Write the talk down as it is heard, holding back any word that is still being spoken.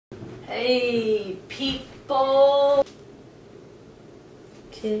Hey, people.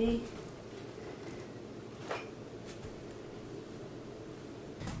 Kitty.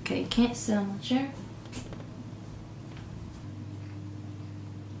 Okay, can't sit on the chair.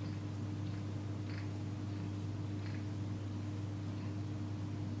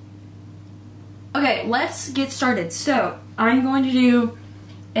 Okay, let's get started. So, I'm going to do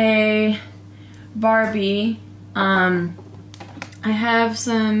a Barbie. I have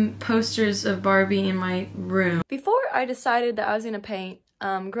some posters of Barbie in my room. Before I decided that I was going to paint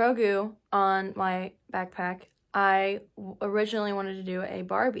Grogu on my backpack, I originally wanted to do a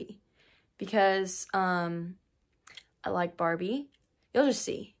Barbie because I like Barbie. You'll just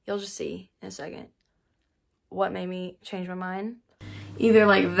see in a second what made me change my mind. Either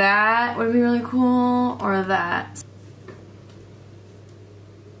like that would be really cool or that.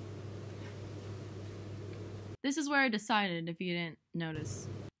 This is where I decided, if you didn't notice.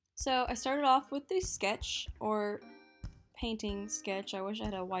 So I started off with the sketch, or painting sketch. I wish I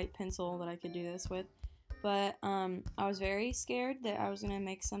had a white pencil that I could do this with. But I was very scared that I was going to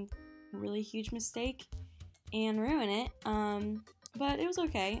make some really huge mistake and ruin it. But it was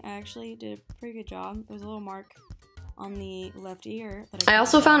okay. I actually did a pretty good job. There was a little mark on the left ear. That I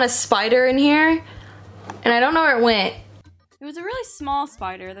also found a spider in here, and I don't know where it went. It was a really small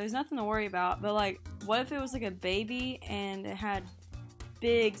spider. There's nothing to worry about, but like, what if it was like a baby and it had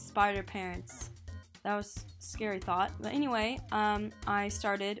big spider parents? That was a scary thought. But anyway, I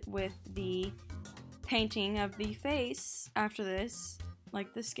started with the painting of the face after this,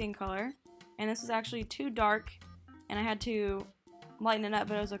 like the skin color. And this was actually too dark, and I had to lighten it up,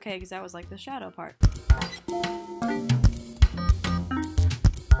 but it was okay because that was like the shadow part.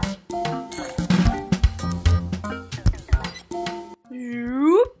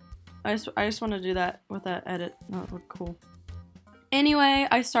 I just want to do that with that edit. That looked cool. Anyway,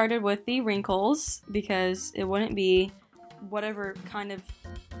 I started with the wrinkles because it wouldn't be whatever kind of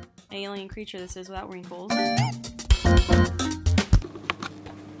alien creature this is without wrinkles.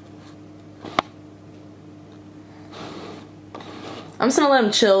 I'm just gonna let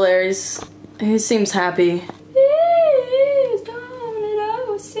him chill there. He seems happy.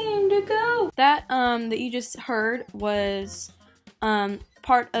 That that you just heard was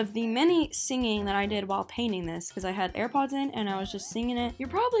part of the mini singing that I did while painting this, because I had AirPods in and I was just singing it. You're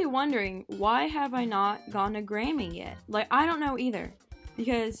probably wondering, why have I not gone to Grammy yet? Like, I don't know either,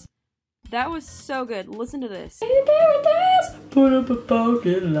 because that was so good. Listen to this. Put up a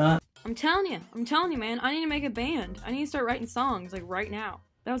parking lot. I'm telling you, man, I need to make a band. I need to start writing songs, like, right now.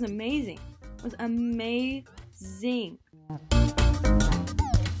 That was amazing. It was amazing.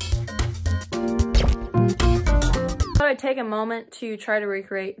 I thought I'd take a moment to try to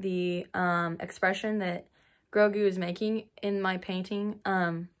recreate the expression that Grogu is making in my painting.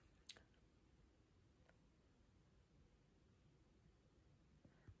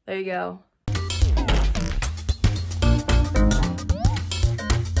 There you go.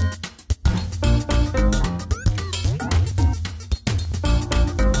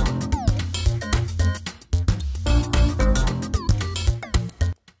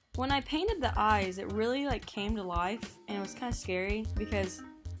 When I painted the eyes, it really like came to life, and it was kind of scary because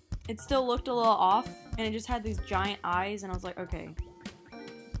it still looked a little off, and it just had these giant eyes, and I was like, okay,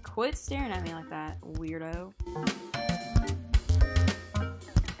 quit staring at me like that, weirdo.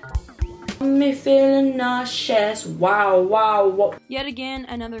 Me feeling nauseous. Wow. Yet again,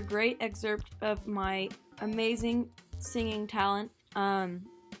 another great excerpt of my amazing singing talent.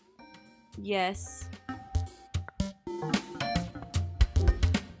 Yes.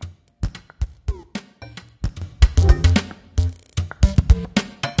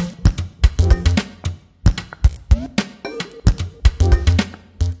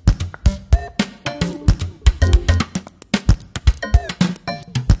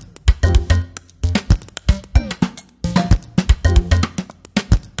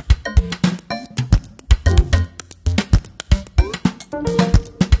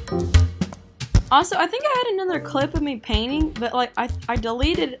 Also, I think I had another clip of me painting, but like I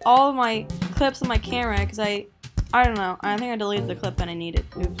deleted all of my clips on my camera because I don't know. I think I deleted the clip that I needed.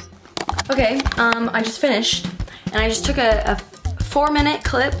 Oops. Okay, I just finished, and I just took a 4-minute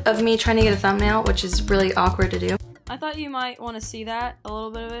clip of me trying to get a thumbnail, which is really awkward to do. I thought you might want to see that, a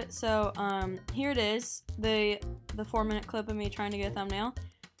little bit of it. So here it is, the 4-minute clip of me trying to get a thumbnail,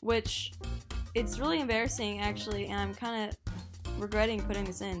 which it's really embarrassing actually, and I'm kind of regretting putting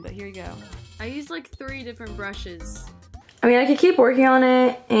this in, but here you go. I used like 3 different brushes. I mean, I could keep working on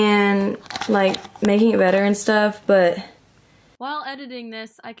it and like making it better and stuff, but while editing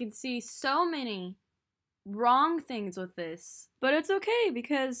this, I can see so many wrong things with this. But it's okay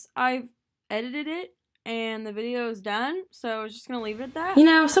because I've edited it and the video is done, so I was just gonna leave it at that. You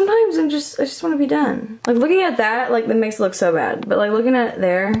know, sometimes I just want to be done. Like, looking at that, like, that makes it look so bad. But, like, looking at it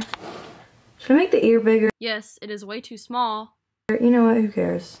there, should I make the ear bigger? Yes, it is way too small. You know what, who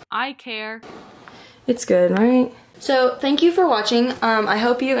cares? I care. It's good, right? So, thank you for watching. I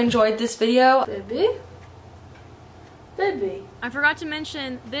hope you enjoyed this video. Baby. I forgot to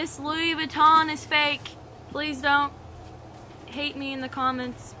mention, this Louis Vuitton is fake. Please don't hate me in the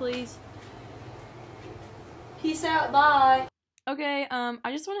comments, please. Peace out, bye. Okay,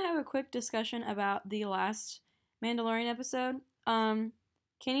 I just want to have a quick discussion about the last Mandalorian episode. Can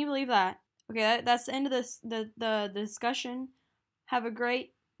you believe that? Okay, that's the end of this, the discussion. Have a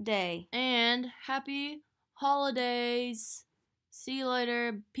great day. And happy holidays. See you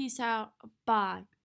later. Peace out. Bye.